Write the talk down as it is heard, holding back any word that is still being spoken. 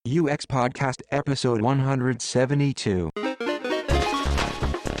UX Podcast Episode 172.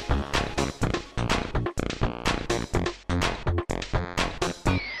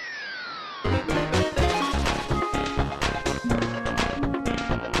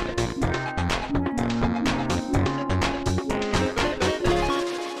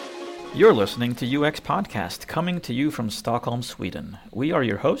 You're listening to UX Podcast, coming to you from Stockholm, Sweden. We are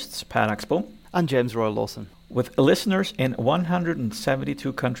your hosts, Per Axbo and James Royal Lawson, with listeners in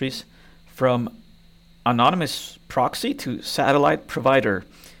 172 countries, from anonymous proxy to satellite provider.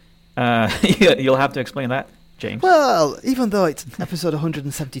 You'll have to explain that, James. Well, even though it's episode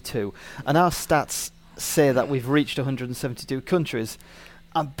 172, and our stats say that we've reached 172 countries,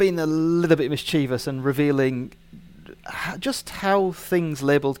 I'm being a little bit mischievous and revealing just how things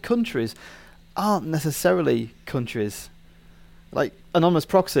labelled countries aren't necessarily countries. Like anonymous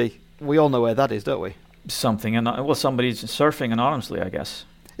proxy, we all know where that is, don't we? Something, somebody's surfing anonymously, I guess.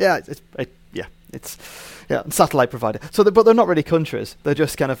 Yeah, it's satellite provider. So, but they're not really countries. They're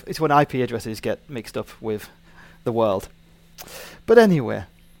just kind of, it's when IP addresses get mixed up with the world. But anyway.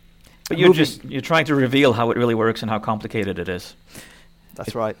 But you're trying to reveal how it really works and how complicated it is.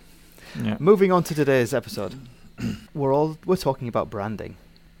 That's right. Yeah. Moving on to today's episode. We're talking about branding.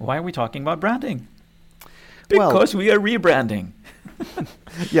 Why are we talking about branding? Because we are rebranding.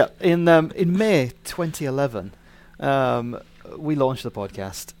 Yeah, in May 2011, we launched the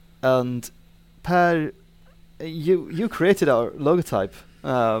podcast, and Per, you created our logotype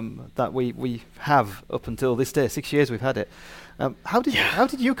that we have up until this day. 6 years we've had it. How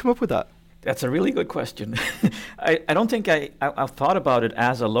did you come up with that? That's a really good question. I don't think I thought about it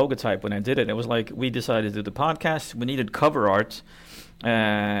as a logotype when I did it. It was like we decided to do the podcast. We needed cover art.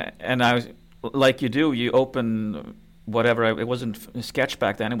 And I was, like you do, you open whatever. It wasn't Sketch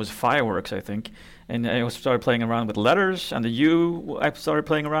back then. It was Fireworks, I think. And I started playing around with letters. And the U I started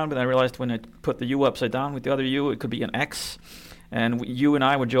playing around with. I realized when I put the U upside down with the other U, it could be an X. And you and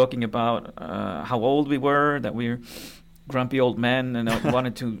I were joking about how old we were, that we were grumpy old men, and I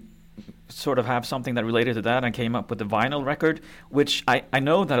wanted to sort of have something that related to that. I came up with the vinyl record, which I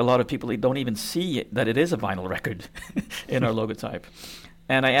know that a lot of people don't even see that it is a vinyl record in our logotype.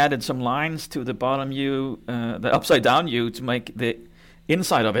 And I added some lines to the bottom U, the upside down U, to make the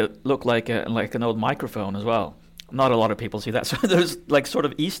inside of it look like an old microphone as well. Not a lot of people see that. So there's like sort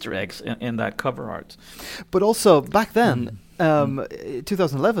of Easter eggs in that cover art. But also back then,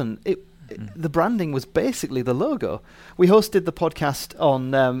 2011, the branding was basically the logo. We hosted the podcast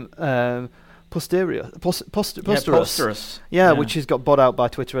on Posterous. Yeah, which has got bought out by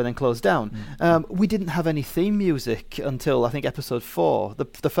Twitter and then closed down. We didn't have any theme music until I think episode 4.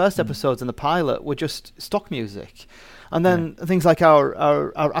 The first episodes and the pilot were just stock music. And then things like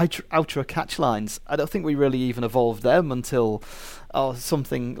our outro catch lines, I don't think we really even evolved them until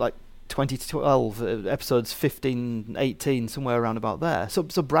something like 2012, episodes 15, 18, somewhere around about there. So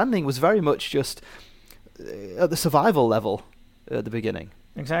branding was very much just at the survival level at the beginning.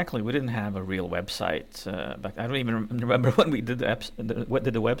 Exactly. We didn't have a real website. I don't even remember when we did the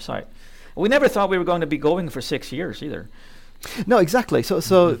website. We never thought we were going to be going for 6 years either. No, exactly. So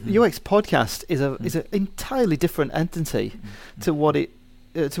UX Podcast is an entirely different entity to what it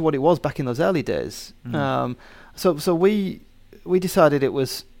was back in those early days. So we decided it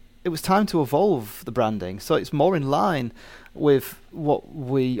was time to evolve the branding, so it's more in line with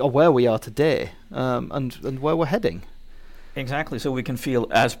where we are today, and where we're heading. Exactly, so we can feel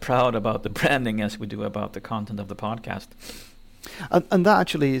as proud about the branding as we do about the content of the podcast. And that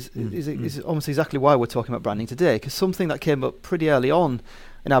actually is almost exactly why we're talking about branding today, because something that came up pretty early on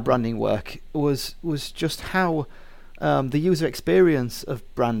in our branding work was just how the user experience of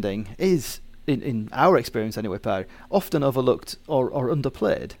branding is, in our experience anyway, Per, often overlooked or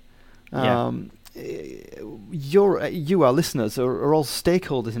underplayed. You, our listeners, are all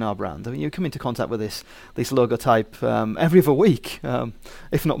stakeholders in our brand. I mean, you come into contact with this logotype every other week,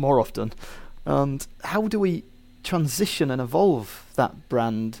 if not more often. And how do we transition and evolve that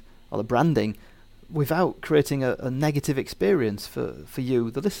brand or the branding without creating a negative experience for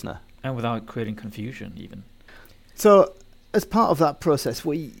you, the listener? And without creating confusion, even. So, as part of that process,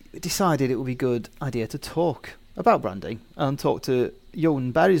 we decided it would be a good idea to talk about branding and talk to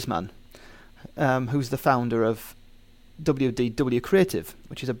Jon Bergsman, who's the founder of WDW Creative,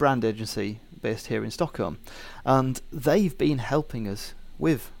 which is a brand agency based here in Stockholm. And they've been helping us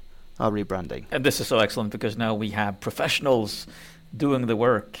with our rebranding. And this is so excellent because now we have professionals doing the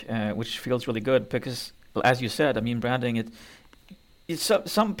work, which feels really good because, as you said, I mean, branding,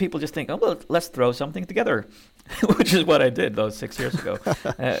 some people just think, oh, well, let's throw something together, which is what I did those 6 years ago.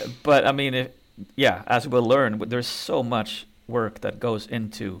 But I mean, as we'll learn, there's so much work that goes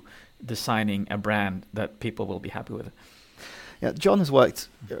into designing a brand that people will be happy with. Yeah, Jon has worked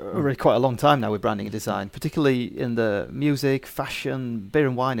already quite a long time now with branding and design, particularly in the music, fashion, beer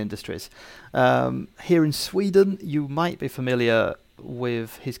and wine industries. Here in Sweden, you might be familiar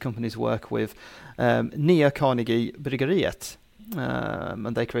with his company's work with Nya Carnegie Bryggeriet,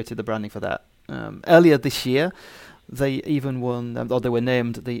 and they created the branding for that. Earlier this year, they even won, or they were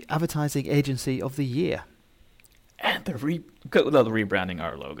named the Advertising Agency of the Year. And they're rebranding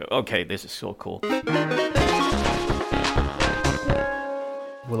our logo. Okay, this is so cool.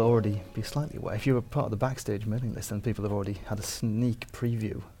 Will already be slightly aware. If you were part of the backstage mailing list, then people have already had a sneak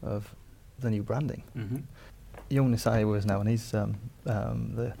preview of the new branding. Mm-hmm. Jon Bergsman was now, and he's the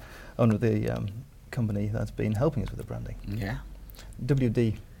owner of the company that's been helping us with the branding. Yeah.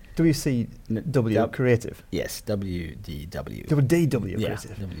 WCW Creative. Yes, WDW. WDW Yeah,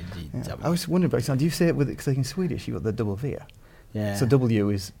 Creative. WDW. Yeah. I was wondering, Bergsman, do you say it with it, because in Swedish you got the double V? Yeah. So W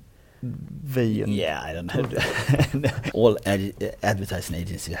is V and... Yeah, I don't know. All advertising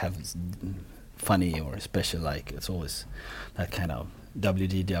agencies have funny or special, like, it's always that kind of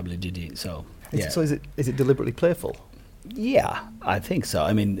WDD. So, yeah. So is it deliberately playful? Yeah, I think so.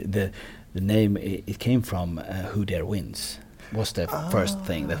 I mean, the name, it came from Who Dare Wins. Was the first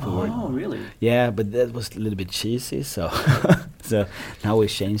thing that we were... Oh, really? Yeah, but that was a little bit cheesy, so so now we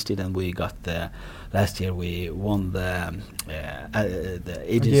changed it, and we got last year we won the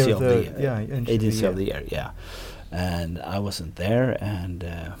agency of the year, yeah. And I wasn't there, and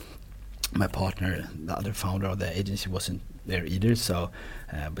my partner, the other founder of the agency, wasn't there either. So,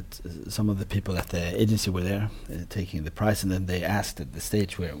 but some of the people at the agency were there taking the prize, and then they asked at the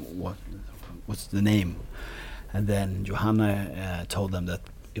stage what's the name. And then Johanna told them that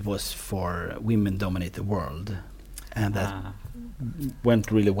it was for Women Dominate the World. And that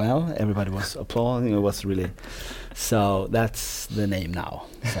went really well. Everybody was applauding. It was really... So that's the name now.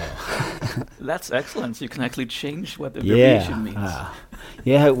 So that's excellent. So you can actually change what the abbreviation means.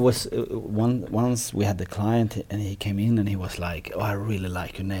 Yeah, it was... once we had the client, and he came in, and he was like, "Oh, I really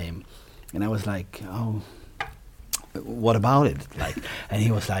like your name." And I was like, "Oh... what about it?" Like, and he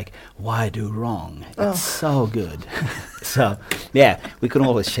was like, "Why do wrong? It's so good." So, yeah, we can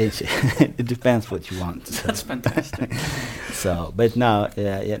always change it. It depends what you want. So. That's fantastic. So, but now,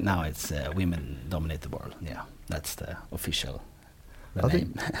 now it's Women Dominate the World. Yeah, that's the official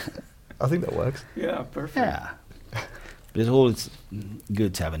name. I think that works. Yeah, perfect. Yeah, but it's always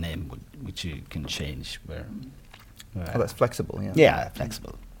good to have a name which you can change. That's flexible. Yeah. Yeah,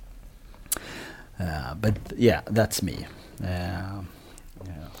 flexible. But yeah, that's me. Yeah.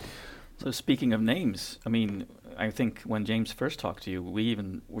 So speaking of names, I mean, I think when James first talked to you, we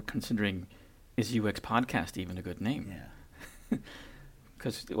even were considering, is UX Podcast even a good name? Yeah.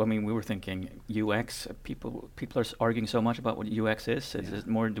 Because I mean, we were thinking UX. People are arguing so much about what UX is. Is it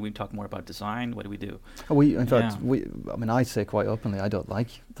more? Do we talk more about design? What do we do? In fact, I mean, I say quite openly, I don't like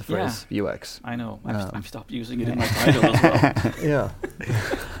the phrase UX. I know. I've stopped using it in my title as well. Yeah.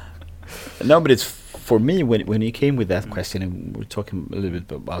 No, but it's for me when you came with that question, and we're talking a little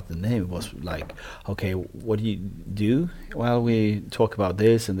bit about the name. It was like, okay, what do you do? Well, we talk about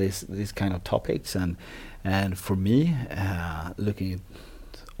this and these kind of topics, and for me, looking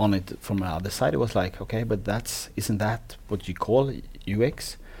on it from the other side, it was like, okay, but isn't that what you call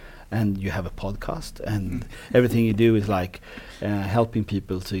UX? And you have a podcast, and everything you do is like helping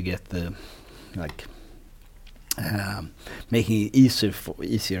people to get the making it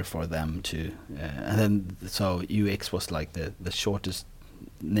easier for them to, and then so UX was like the shortest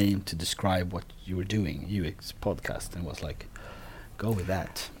name to describe what you were doing. UX podcast, and was like, go with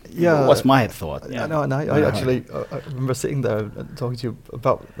that. Yeah, was my thought. Yeah, no, and I actually I remember sitting there and talking to you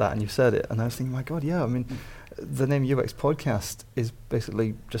about that, and you said it, and I was thinking, my God, yeah. I mean, the name UX podcast is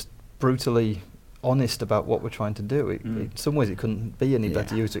basically just brutally honest about what we're trying to do. In some ways, it couldn't be any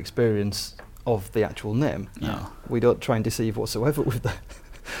better user experience of the actual name. No. We don't try and deceive whatsoever with that.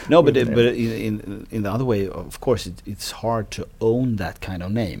 No, but in the other way, of course, it's hard to own that kind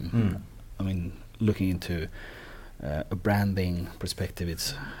of name. I mean, looking into a branding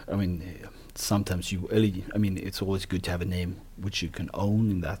perspective, sometimes it's always good to have a name which you can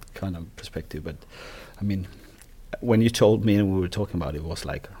own in that kind of perspective. But I mean, when you told me and we were talking about it, was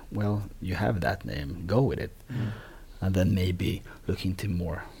like, well, you have that name, go with it, and then maybe look into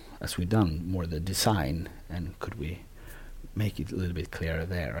more, as we've done, more the design, and could we make it a little bit clearer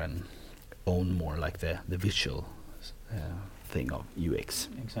there and own more like the visual thing of UX.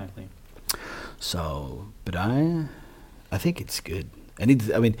 Exactly. So, but I think it's good,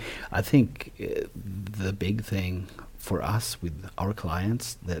 and I think the big thing for us with our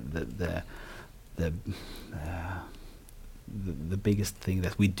clients, the biggest thing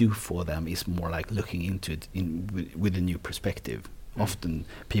that we do for them is more like looking into it with a new perspective. Often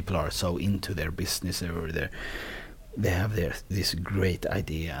people are so into their business or they have this great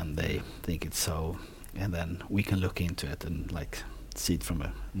idea and they think it's so, and then we can look into it and like see it from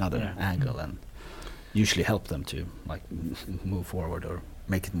another angle and usually help them to like move forward or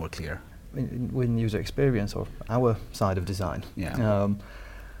make it more clear. In user experience or our side of design,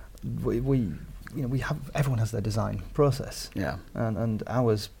 we have, everyone has their design process, and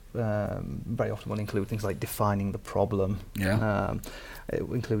ours very often will include things like defining the problem. It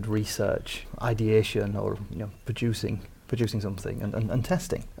will include research, ideation, or producing something and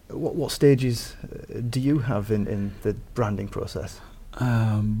testing. What stages do you have in the branding process?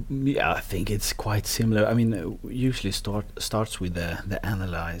 I think it's quite similar. I mean, usually starts with the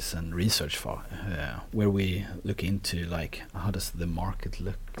analyze and research where we look into like how does the market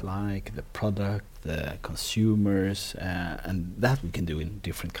look like, the product, the consumers, and that we can do in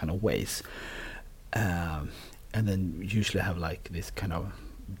different kind of ways. And then usually have like this kind of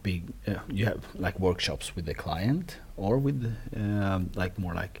big, you have like workshops with the client or with like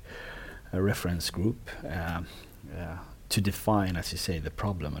more like a reference group. To define, as you say, the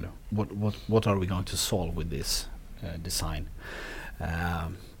problem and what are we going to solve with this design.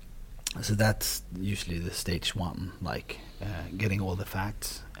 So that's usually the stage one, like getting all the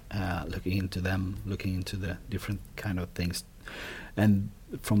facts, looking into them, looking into the different kind of things, and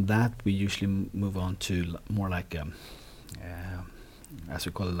from that we usually move on to more like as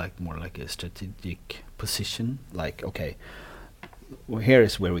we call it, like more like a strategic position, like okay, well, here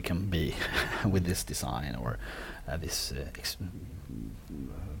is where we can be with this design or this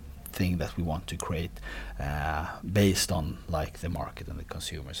thing that we want to create based on like the market and the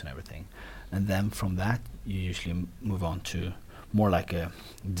consumers and everything. And then from that you usually move on to more like a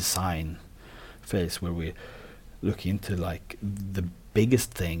design phase where we look into like the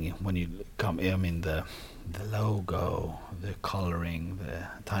biggest thing when you come, I mean the logo, the coloring, the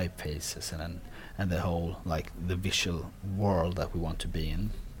typefaces, and the whole like the visual world that we want to be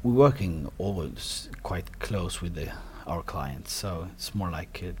in. We're working always quite close with our clients, so it's more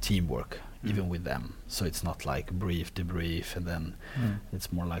like teamwork even with them. So it's not like brief, debrief, and then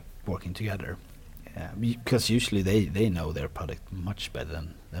it's more like working together. Because usually they know their product much better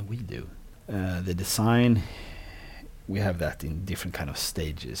than we do. The design, we have that in different kind of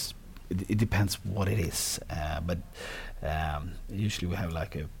stages. It depends what it is, but usually we have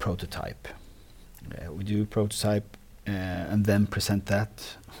like a prototype. We do prototype and then present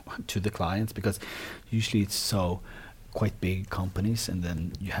that to the clients, because usually it's so quite big companies, and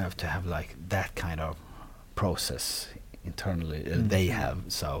then you have to have like that kind of process internally they have.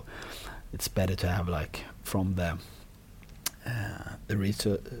 So it's better to have like from the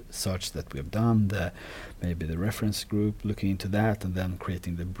research that we have done, maybe the reference group looking into that, and then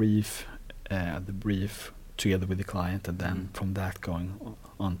creating the brief together with the client, and then from that going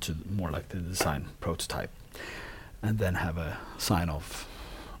on to more like the design prototype, and then have a sign off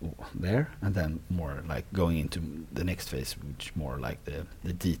there, and then more like going into the next phase, which more like the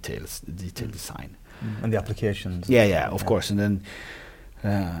details, the detailed design and the applications. Of course, and then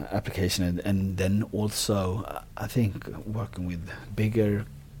application, and then also I think working with bigger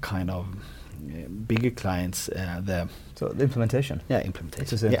clients, so the implementation. Implementation.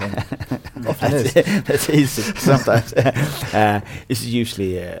 It's the same thing. Often is. That's easy sometimes. It's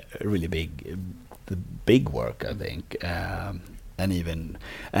usually really big work, I think, and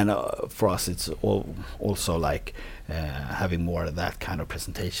for us it's also like having more of that kind of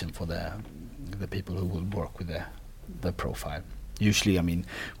presentation for the people who will work with the profile. Usually, I mean,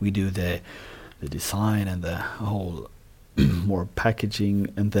 we do the design and the whole more packaging,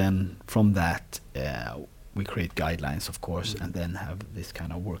 and then from that we create guidelines, of course, and then have this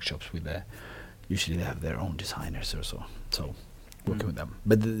kind of workshops with usually they have their own designers or so working with them.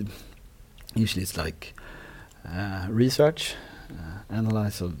 But usually it's like research,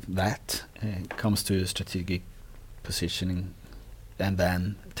 analyze of that, comes to strategic positioning, and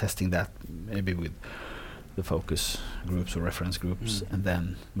then testing that maybe with the focus groups or reference groups, and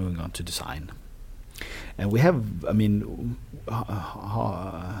then moving on to design. And we have, I mean,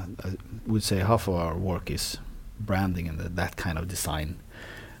 I would say half of our work is branding and that kind of design,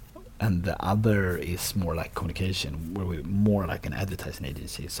 and the other is more like communication, where we're more like an advertising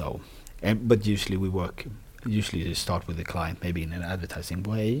agency. So, but usually you start with the client maybe in an advertising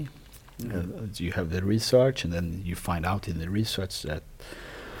way. You have the research, and then you find out in the research that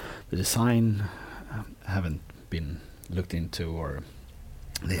the design haven't been looked into, or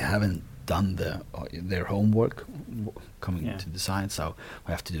they haven't done their homework coming to design, so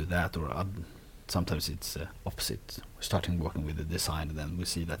we have to do that, or sometimes it's opposite. We're starting working with the design, and then we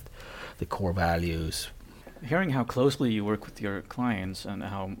see that the core values. Hearing how closely you work with your clients and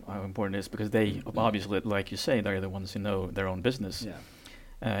how important it is, because they obviously, like you say, they're the ones who know their own business.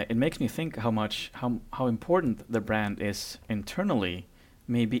 Yeah. It makes me think how important the brand is internally,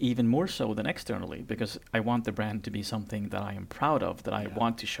 maybe even more so than externally, because I want the brand to be something that I am proud of, that I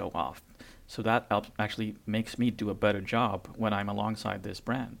want to show off. So that actually makes me do a better job when I'm alongside this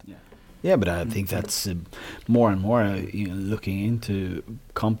brand. Yeah. Yeah, but I think that's more and more looking into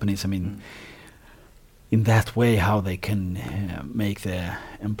companies. I mean, in that way, how they can make their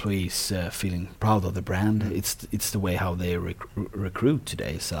employees feeling proud of the brand. It's the way how they recruit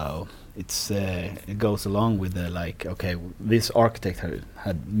today. So it goes along with the okay, this architect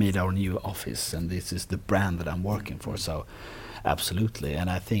had made our new office, and this is the brand that I'm working for. So absolutely, and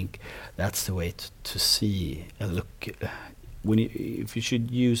I think that's the way to see a look. If you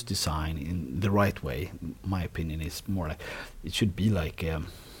should use design in the right way, my opinion is more like it should be like.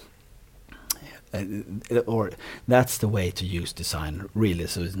 Or that's the way to use design, really.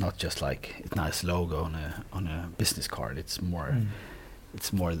 So it's not just like a nice logo on a business card. It's more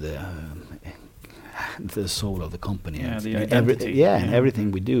the soul of the company. Yeah, the identity. And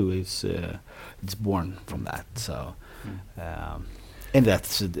everything we do is it's born from that. So and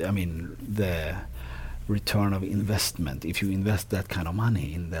that's the return of investment. If you invest that kind of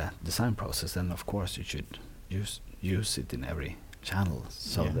money in the design process, then of course you should use it in every channel.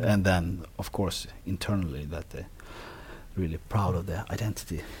 So and then of course internally that they're really proud of their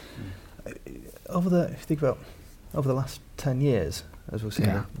identity. If you think about over the last 10 years, as we've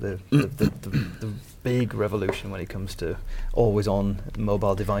seen the big revolution when it comes to always on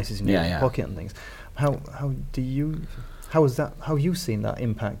mobile devices in your pocket and things, how have you seen that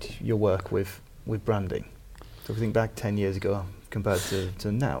impact your work with branding? So if you think back 10 years ago compared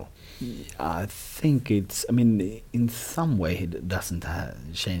to now. I think in some way it doesn't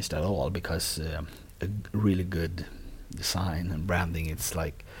changed at all, because a really good design and branding, it's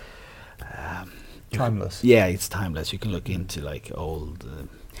like timeless. Yeah, it's timeless. You can look into like old,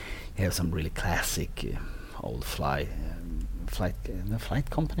 you have some really classic old flight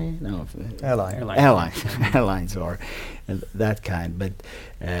company, airlines or that kind. But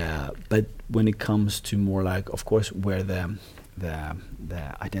when it comes to more like, of course, where the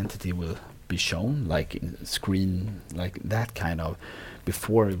identity will be shown, like in screen, like that kind of.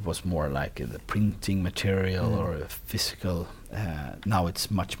 Before it was more like the printing material or a physical. Now it's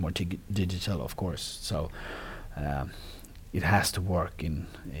much more digital, of course. So it has to work in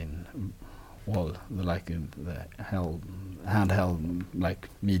all the handheld like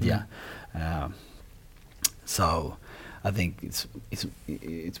media. So I think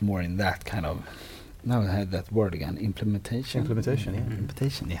it's more in that kind of. Now I had that word again. Implementation,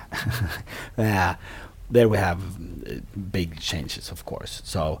 yeah. There we have big changes, of course.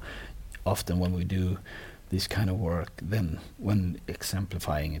 So often when we do this kind of work, then when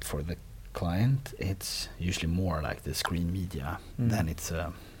exemplifying it for the client, it's usually more like the screen media than it's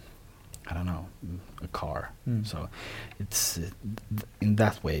a car. So it's in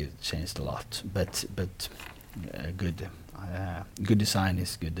that way it changed a lot. But good design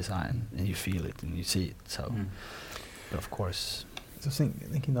is good design, and you feel it and you see it. So, but of course. So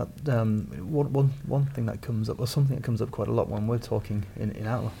thinking that one thing that comes up, or something that comes up quite a lot when we're talking in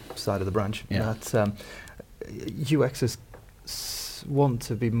our side of the branch, that UXers want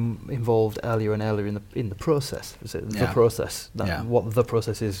to be involved earlier and earlier in the process. The process. What the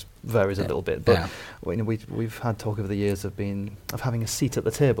process is varies a little bit, but we've had talk over the years of having a seat at the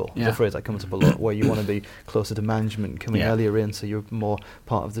table. It's a phrase that comes up a lot, where you want to be closer to management, coming earlier in, so you're more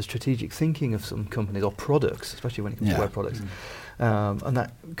part of the strategic thinking of some companies or products, especially when it comes to web products. And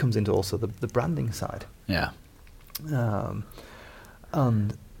that comes into also the branding side.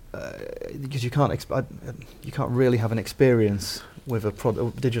 Because you can't really have an experience with a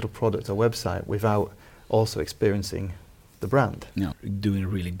digital product or website without also experiencing the brand. Doing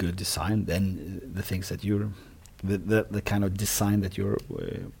really good design, then the things that the kind of design that you're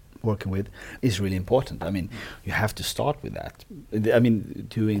working with is really important. You have to start with that.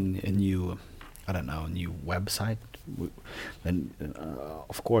 Doing a new website, then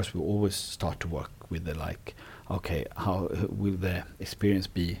of course we always start to work with how will the experience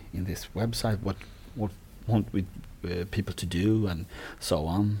be in this website, what want we people to do, and so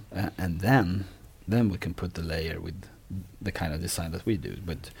on, and then we can put the layer with the kind of design that we do.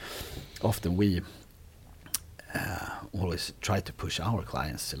 But often we always try to push our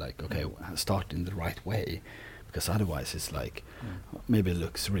clients to start in the right way, because otherwise it's maybe it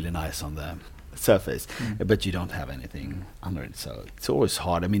looks really nice on the surface, but you don't have anything under it. So it's always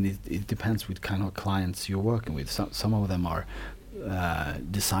hard. I mean, it depends what kind of clients you're working with. Some of them are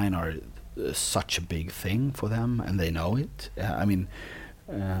design are such a big thing for them, and they know it. I mean,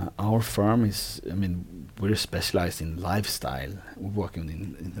 our firm is, I mean, we're specialized in lifestyle. We're working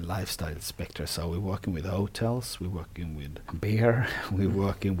in the lifestyle spectrum. So we're working with hotels, we're working with beer, we're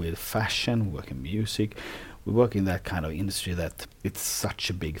working with fashion, we're working music. We work in that kind of industry that it's such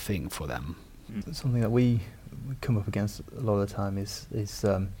a big thing for them. Something that we come up against a lot of the time is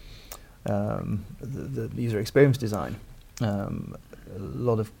the user experience design. A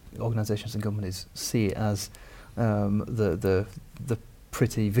lot of organizations and companies see it as the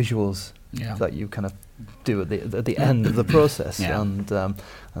pretty visuals that you kind of do at the end of the process, and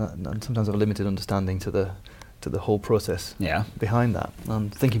sometimes have a limited understanding to the whole process behind that.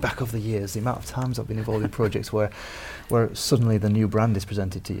 And thinking back over the years, the amount of times I've been involved in projects where suddenly the new brand is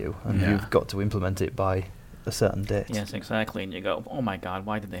presented to you, and you've got to implement it by a certain date. Yes, exactly. And you go, oh my God,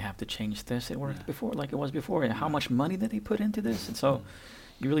 why did they have to change this? It worked before like it was before. And how much money did they put into this? And so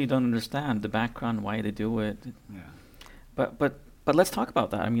you really don't understand the background, why they do it. Yeah. But let's talk about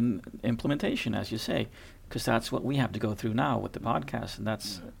that. I mean, implementation, as you say, because that's what we have to go through now with the podcast. And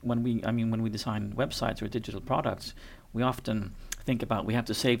that's when we design websites or digital products, we often think about we have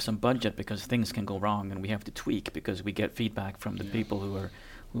to save some budget because things can go wrong, and we have to tweak because we get feedback from the people who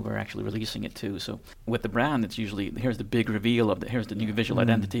are actually releasing it too. So with the brand, it's usually here's the big reveal of here's the new visual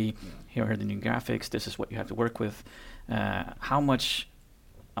identity, here are the new graphics, this is what you have to work with. How much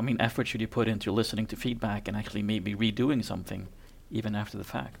effort should you put into listening to feedback and actually maybe redoing something even after the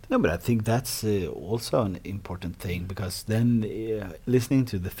fact? No, but I think that's also an important thing, because then listening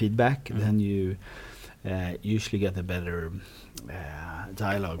to the feedback, then you usually get a better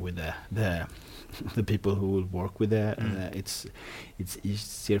dialogue with the people who will work with it. It's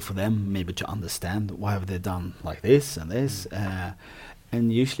easier for them maybe to understand why have they done like this and this,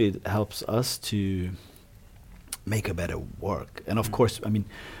 and usually it helps us to make a better work. And of course, I mean,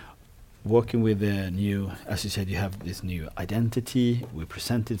 working with the new, as you said, you have this new identity. We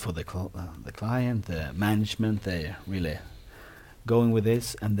present it for the client, the management. They're really going with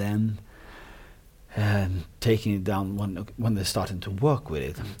this, and then taking it down when they're starting to work with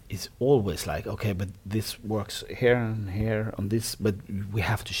it. It's always like, okay, but this works here and here on this, but we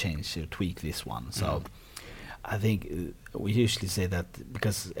have to change or tweak this one. So I think we usually say that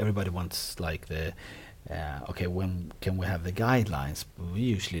because everybody wants like the okay, when can we have the guidelines? We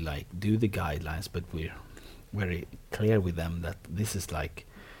usually like do the guidelines, but we're very clear with them that this is like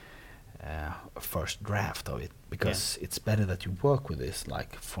a first draft of it, because it's better that you work with this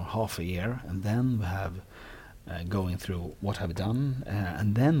like for half a year, and then we have going through what have we done,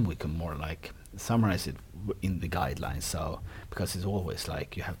 and then we can more like summarize it in the guidelines. So because it's always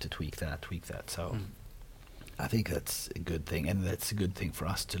like you have to tweak that. So I think that's a good thing, and that's a good thing for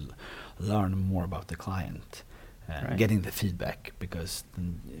us to learn more about the client, getting the feedback, because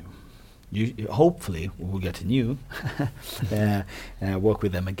you hopefully we will get a new work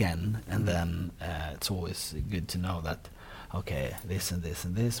with them again, and then it's always good to know that okay, this and this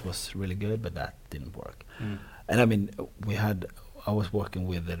and this was really good, but that didn't work. And I mean, I was working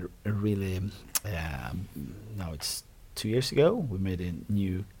with a really now it's 2 years ago, we made a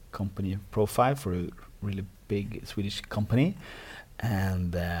new company profile for a really big Swedish company,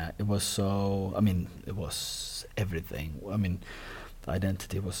 and it was it was everything. I mean, the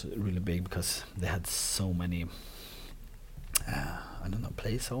identity was really big because they had so many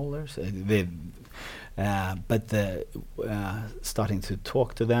placeholders. But starting to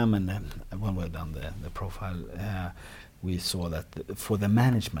talk to them, and when we've done the profile, we saw that for the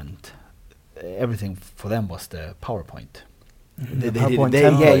management, everything for them was the PowerPoint. They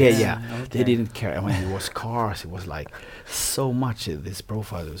didn't care. When it was cars, it was like so much of this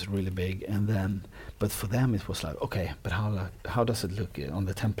profile. It was really big, and then, but for them it was like, okay, but how does it look on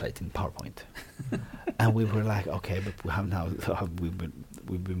the template in PowerPoint? And we were like, okay, but we have now we've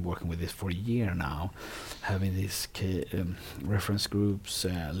been working with this for a year now, having these reference groups,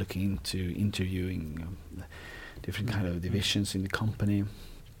 looking into interviewing different kind of divisions in the company.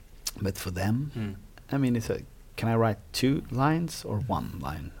 But for them, I mean, it's like, can I write 2 lines or 1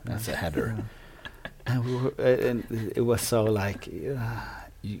 line as a header? And and it was so like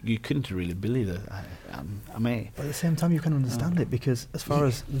you couldn't really believe it. But at the same time, you can understand it, because as far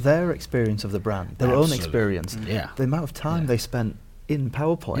as their experience of the brand, their own experience, the amount of time they spent in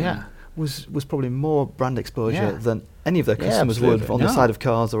PowerPoint was probably more brand exposure than any of their customers would on the side of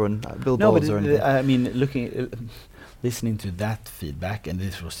cars or on billboards or anything. I mean, looking listening to that feedback, and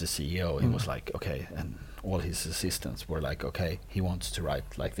this was the CEO, he was like, okay, and all his assistants were like, okay, he wants to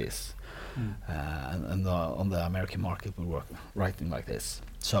write like this. And on the American market, we were writing like this.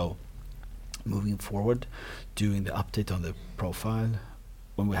 So moving forward, doing the update on the profile,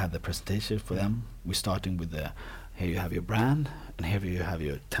 when we had the presentation for them, we're starting with the, here you have your brand, and here you have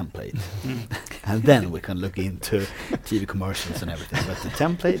your template. And then we can look into TV commercials and everything. But the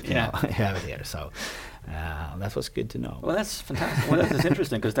template, you know, you have it here. So that was good to know. Well, that's fantastic. Well, that's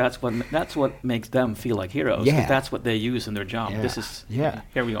interesting, because that's what makes them feel like heroes. Yeah. That's what they use in their job. This is,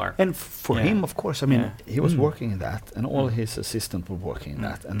 here we are. And for him, of course, I mean, he was working in that, and all his assistants were working in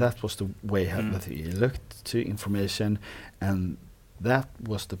that. And that was the way that he looked to information, and that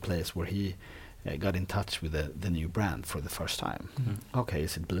was the place where he got in touch with the new brand for the first time. Okay,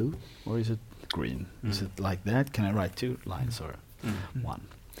 is it blue or is it green? Is it like that? Can I write 2 lines or 1?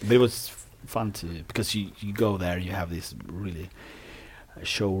 But it was fun to, because you go there, you have this really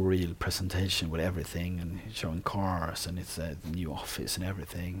show reel presentation with everything, and showing cars, and it's a new office and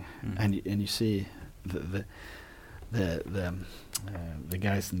everything, and you see the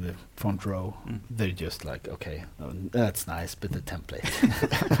guys in the front row, they're just like, okay, that's nice, but the template.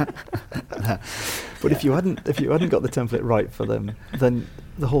 But if you hadn't got the template right for them, then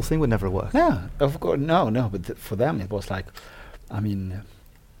the whole thing would never work. Yeah, of course, no. But for them, it was like, I mean,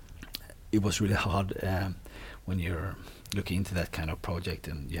 it was really hard when you're looking into that kind of project,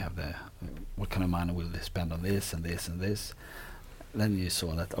 and you have the what kind of money will they spend on this and this and this. Then you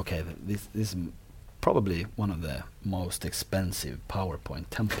saw that, okay, this is probably one of the most expensive PowerPoint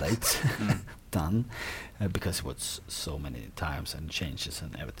templates done, because it was so many times and changes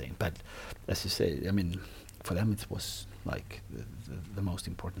and everything. But as you say, I mean, for them it was like the most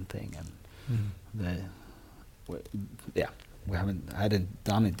important thing, and I hadn't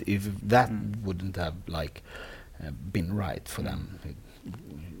done it if that wouldn't have like been right for them. It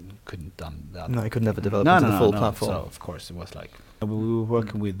couldn't done that. No, it could never develop into the full platform. So of course it was like we were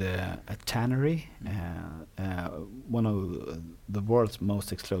working with a tannery, one of the world's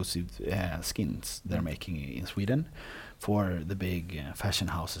most exclusive skins they're making in Sweden for the big fashion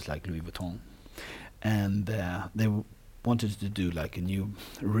houses like Louis Vuitton, and they wanted to do like a new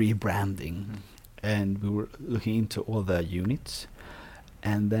rebranding, and we were looking into all the units,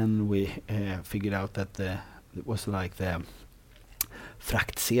 and then we figured out that it was like the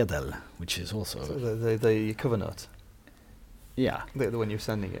fraktsedel, which is also the cover note. Yeah, the when you're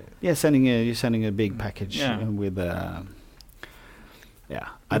sending it. Yeah, you're sending a big package with I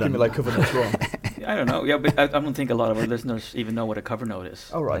don't know, like cover notes wrong. I don't know. Yeah, but I don't think a lot of our listeners even know what a cover note is.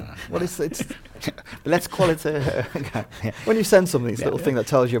 Oh right. Well, it's let's call it a when you send something, it's a little thing that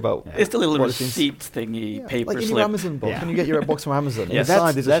tells you about. It's the little receipt thingy, paper like in slip. your Amazon box. When you get your box from Amazon, yes,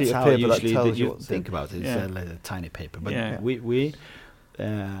 inside there's a sheet of paper that tells you what to think about it. It's like a tiny paper, but we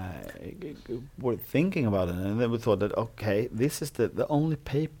were thinking about it, and then we thought that okay, this is the only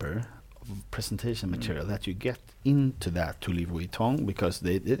paper of presentation material that you get into that to Louis Vuitton, because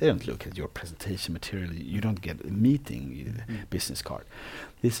they don't look at your presentation material. You don't get a meeting business card.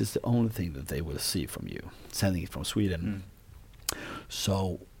 This is the only thing that they will see from you, sending it from Sweden.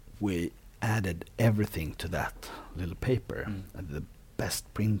 So we added everything to that little paper, and the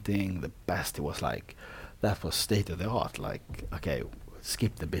best printing, the best. It was like that was state of the art. Like okay,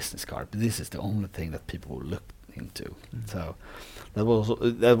 skip the business card, but this is the only thing that people will look into. So that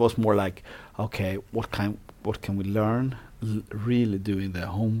was more like okay, what can we learn? Really doing the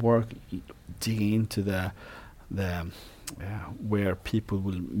homework, digging into the where people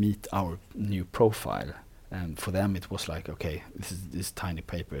will meet our new profile. And for them it was like okay, this is this tiny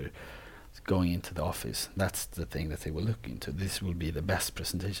paper going into the office. That's the thing that they will look into. This will be the best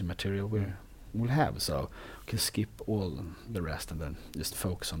presentation material we'll have, so we can skip all the rest and then just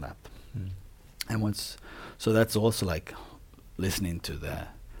focus on that. And so that's also like listening to the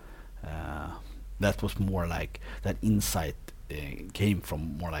that was more like that insight came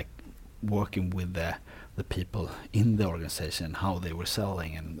from more like working with the people in the organization, how they were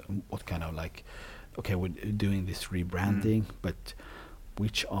selling, and what kind of like okay, we're doing this rebranding, but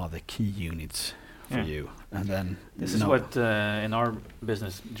which are the key units for you? And then this is what in our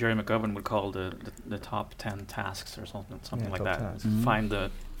business Jerry McGovern would call the top 10 tasks or something like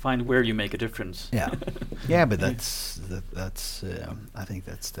that. Find where you make a difference. Yeah, but that's I think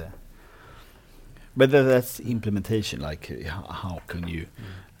that's the. But that's implementation. Like how can you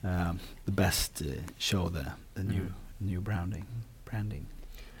the best show the new branding.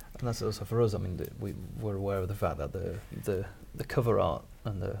 And that's also for us. I mean, we were aware of the fact that the cover art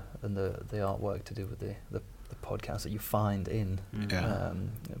and the artwork to do with the the podcasts that you find in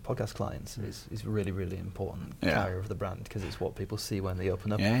podcast clients is really, really important carrier of the brand, because it's what people see when they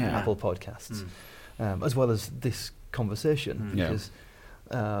open up Apple Podcasts, as well as this conversation. Because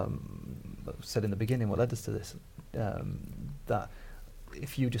I said in the beginning, what led us to this, that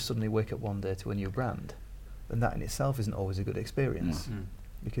if you just suddenly wake up one day to a new brand, then that in itself isn't always a good experience.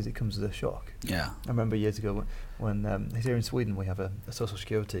 Because it comes as a shock. I remember years ago when here in Sweden we have a social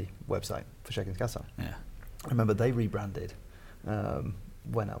security website, Försäkringskassan. I remember they rebranded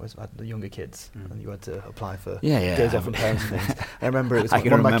when I had the younger kids, and you had to apply for days off from parents and things. I remember it was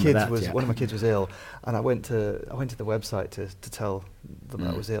one of my kids was ill, and I went to the website to tell them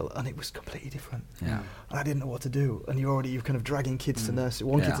that I was ill, and it was completely different. And I didn't know what to do. And you're kind of dragging kids to nursery.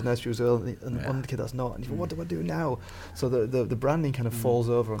 One kid to nursery was ill, and one kid that's not. And you go, what do I do now? So the branding kind of falls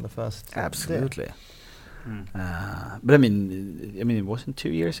over on the first Absolutely. Day. But I mean, it wasn't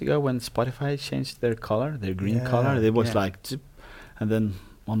 2 years ago when Spotify changed their color, their green color. It was like, and then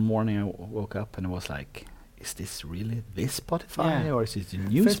one morning I woke up and it was like, is this really this Spotify or is it a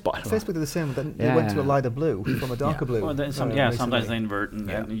new Spotify? Facebook did the same. Then they went to a lighter blue from a darker blue. Well, then sometimes they invert,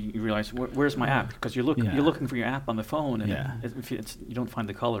 and you realize where's my app, because you're looking for your app on the phone, and if you don't find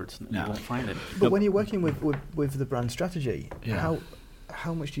the color, you won't find it. But when you're working with the brand strategy,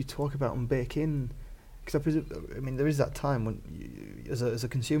 how much do you talk about and bake in? Because I mean, there is that time when, as a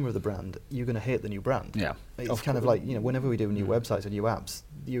consumer of the brand, you're going to hate the new brand. It's kind of like, whenever we do new websites or new apps,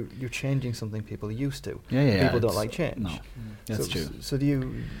 you're changing something people are used to. People don't like change. No, that's true. So do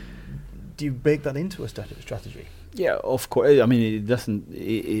you bake that into a strategy? Yeah, of course. I mean, it doesn't.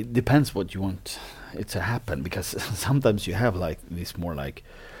 It depends what you want it to happen, because sometimes you have like this more like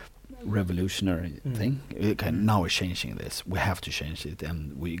revolutionary thing. Okay, now we're changing this. We have to change it,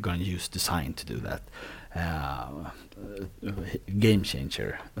 and we're going to use design to do that. Game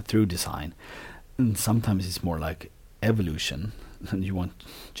changer through design. And sometimes it's more like evolution, and you want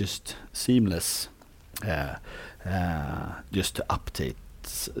just seamless, just to update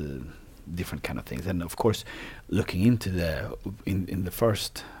different kind of things. And of course, looking into in the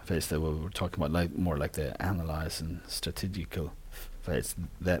first phase that we were talking about, like more like the analyze and strategical phase,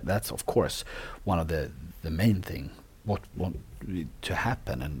 that's of course one of the main thing, what want to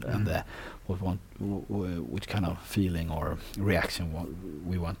happen, and which kind of feeling or reaction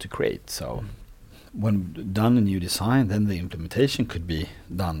we want to create. So when done a new design, then the implementation could be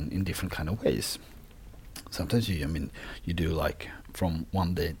done in different kind of ways. Sometimes you do like from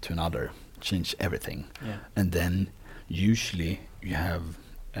one day to another, change everything, and then usually you have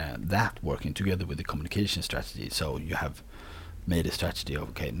that working together with the communication strategy. So you have made a strategy of,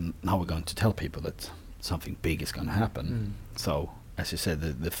 okay, now we're going to tell people that something big is going to happen. So as you said,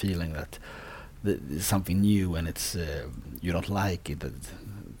 the feeling that there's something new and it's you don't like it,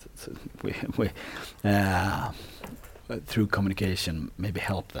 we through communication maybe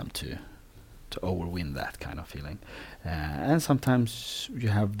help them to overwin that kind of feeling. And sometimes you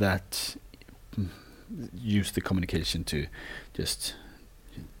have that, use the communication to just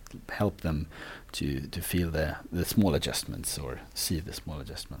help them to feel the small adjustments, or see the small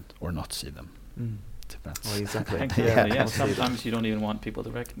adjustment, or not see them. Well, exactly. Sometimes you don't even want people to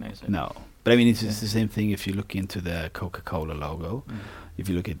recognize it. No, but I mean, it's the same thing if you look into the Coca-Cola logo. If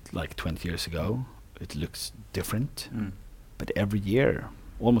you look at like 20 years ago, it looks different. But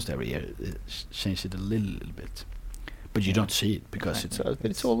almost every year, it changes it a little bit. But you don't see it because it's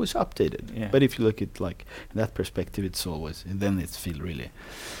always updated. But if you look at like in that perspective, it's always, and then it feels really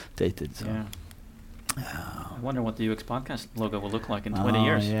dated. So. I wonder what the UX Podcast logo will look like in 20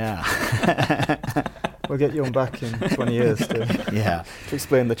 years. We'll get you on back in 20 years to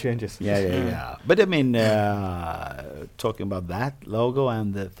explain the changes. But I mean, talking about that logo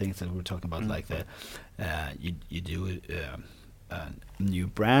and the things that we're talking about, like the you do a new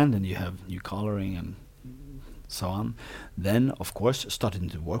brand and you have new coloring and so on. Then, of course, starting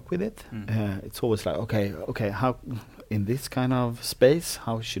to work with it. It's always like, okay, how in this kind of space,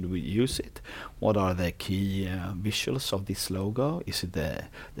 how should we use it? What are the key visuals of this logo? Is it the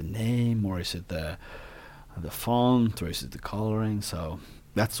name, or is it the font, or is it the coloring? So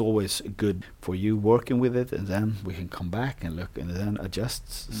that's always good for you working with it, and then we can come back and look and then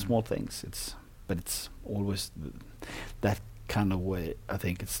adjust small things. It's always that kind of way. I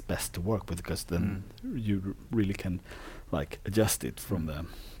think it's best to work with, because then you really can like adjust it from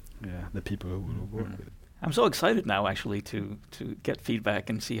the people who will work with it. I'm so excited now, actually, to get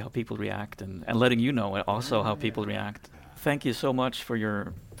feedback and see how people react, and letting you know also how people react. Thank you so much for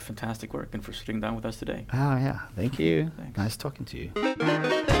your fantastic work and for sitting down with us today. Thank you. Thanks. Nice talking to you.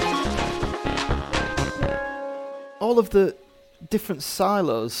 All of the different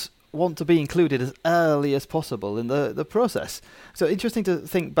silos want to be included as early as possible in the process. So interesting to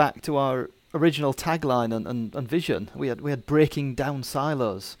think back to our original tagline and vision. We had breaking down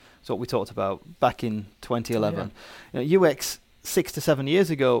silos. That's what we talked about back in 2011. UX 6 to 7 years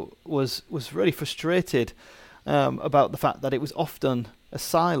ago was really frustrated about the fact that it was often a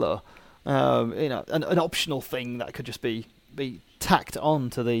silo, an optional thing that could just be tacked on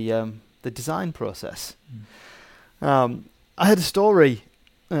to the design process. I had a story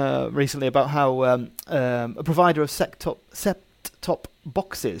recently about how a provider of set-top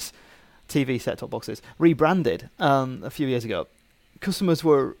boxes, TV set-top boxes, rebranded a few years ago. Customers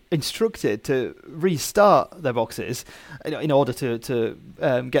were instructed to restart their boxes in order to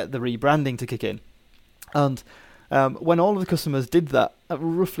get the rebranding to kick in. And when all of the customers did that at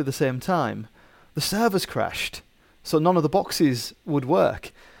roughly the same time, the servers crashed, so none of the boxes would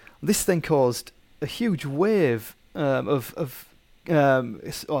work. This then caused a huge wave of a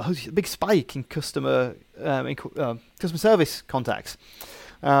big spike in customer service contacts,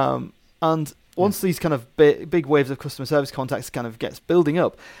 and once these kind of big waves of customer service contacts kind of gets building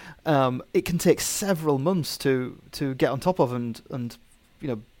up, it can take several months to get on top of and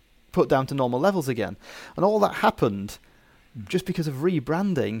put down to normal levels again. And all that happened just because of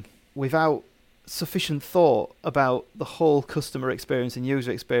rebranding without sufficient thought about the whole customer experience and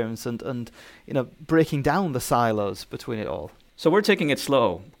user experience and breaking down the silos between it all. So we're taking it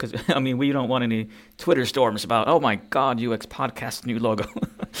slow because, we don't want any Twitter storms about, oh my God, UX Podcast new logo.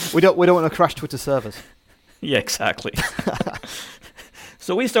 We don't want to crash Twitter servers. Yeah, exactly.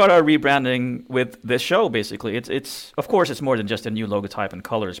 So we start our rebranding with this show, basically. It's of course, it's more than just a new logotype and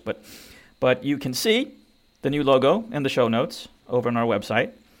colors, but you can see the new logo in the show notes over on our website.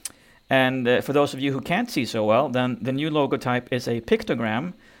 And for those of you who can't see so well, then the new logotype is a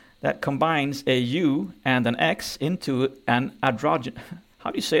pictogram that combines a U and an X into an androgynous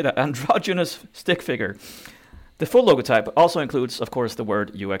stick figure. The full logotype also includes, of course, the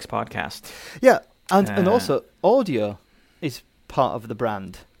word UX Podcast. Yeah, and also audio is part of the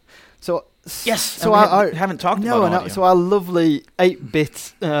brand. So yes, so I haven't talked about audio. So our lovely 8-bit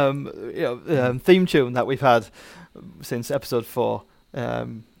theme tune that we've had since episode 4,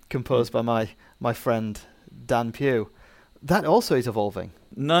 composed by my friend Dan Pugh, that also is evolving.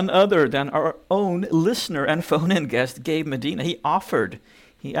 None other than our own listener and phone-in guest, Gabe Medina. He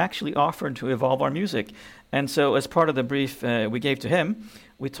actually offered to evolve our music. And so as part of the brief we gave to him,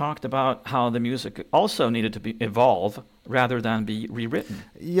 we talked about how the music also needed to evolve rather than be rewritten.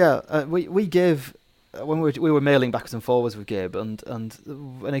 Yeah, we gave, when we were mailing backwards and forwards with Gabe, and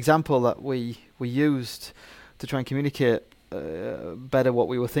an example that we used to try and communicate better what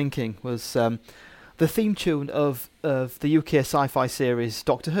we were thinking was the theme tune of the UK sci-fi series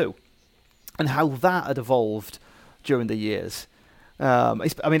Doctor Who, and how that had evolved during the years.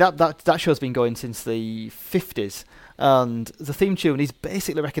 That show's been going since the 50s, and the theme tune is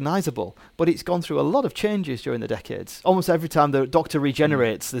basically recognisable, but it's gone through a lot of changes during the decades. Almost every time the Doctor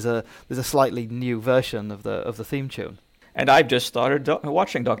regenerates, there's a slightly new version of the theme tune. And I've just started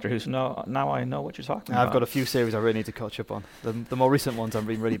watching Doctor Who, so now I know what you're talking about. I've got a few series I really need to catch up on. The more recent ones I've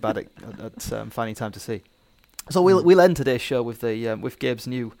been really bad at finding time to see. So we'll end today's show with with Gabe's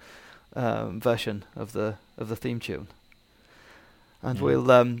new version of the theme tune, and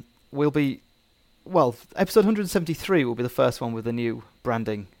we'll be episode 173 will be the first one with the new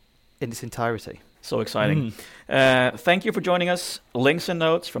branding in its entirety. So exciting. Thank you for joining us. Links and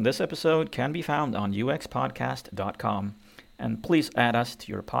notes from this episode can be found on uxpodcast.com. And please add us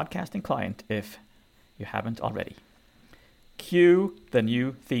to your podcasting client if you haven't already. Cue the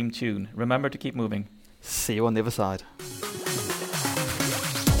new theme tune. Remember to keep moving. See you on the other side.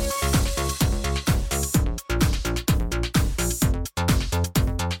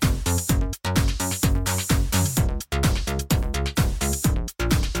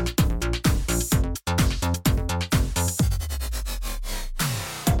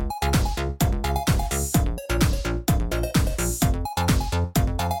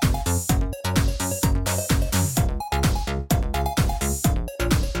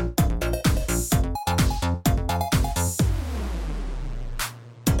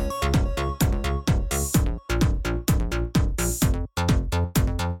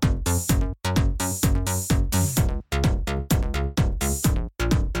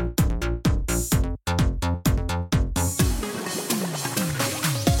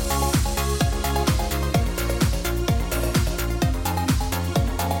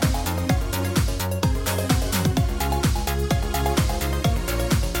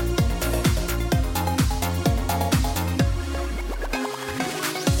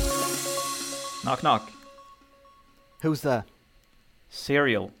 Knock, knock. Who's there?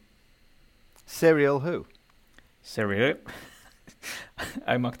 Cereal. Serial who? Serial.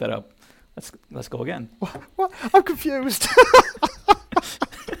 I mucked that up. Let's go again. What? I'm confused.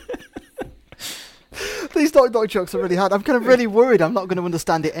 These knock jokes are really hard. I'm kind of really worried I'm not going to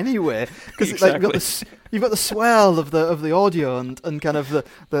understand it anyway, because exactly. you've got the swell of the audio and kind of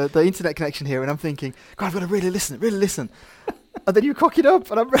the internet connection here, and I'm thinking, God, I've got to really listen. And then you cock it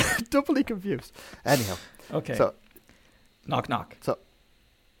up, and I'm doubly confused. Anyhow. Okay. So, knock. So,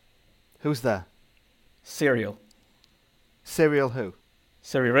 who's there? Serial. Serial who?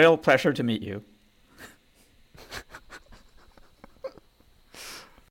 Serial, pleasure to meet you.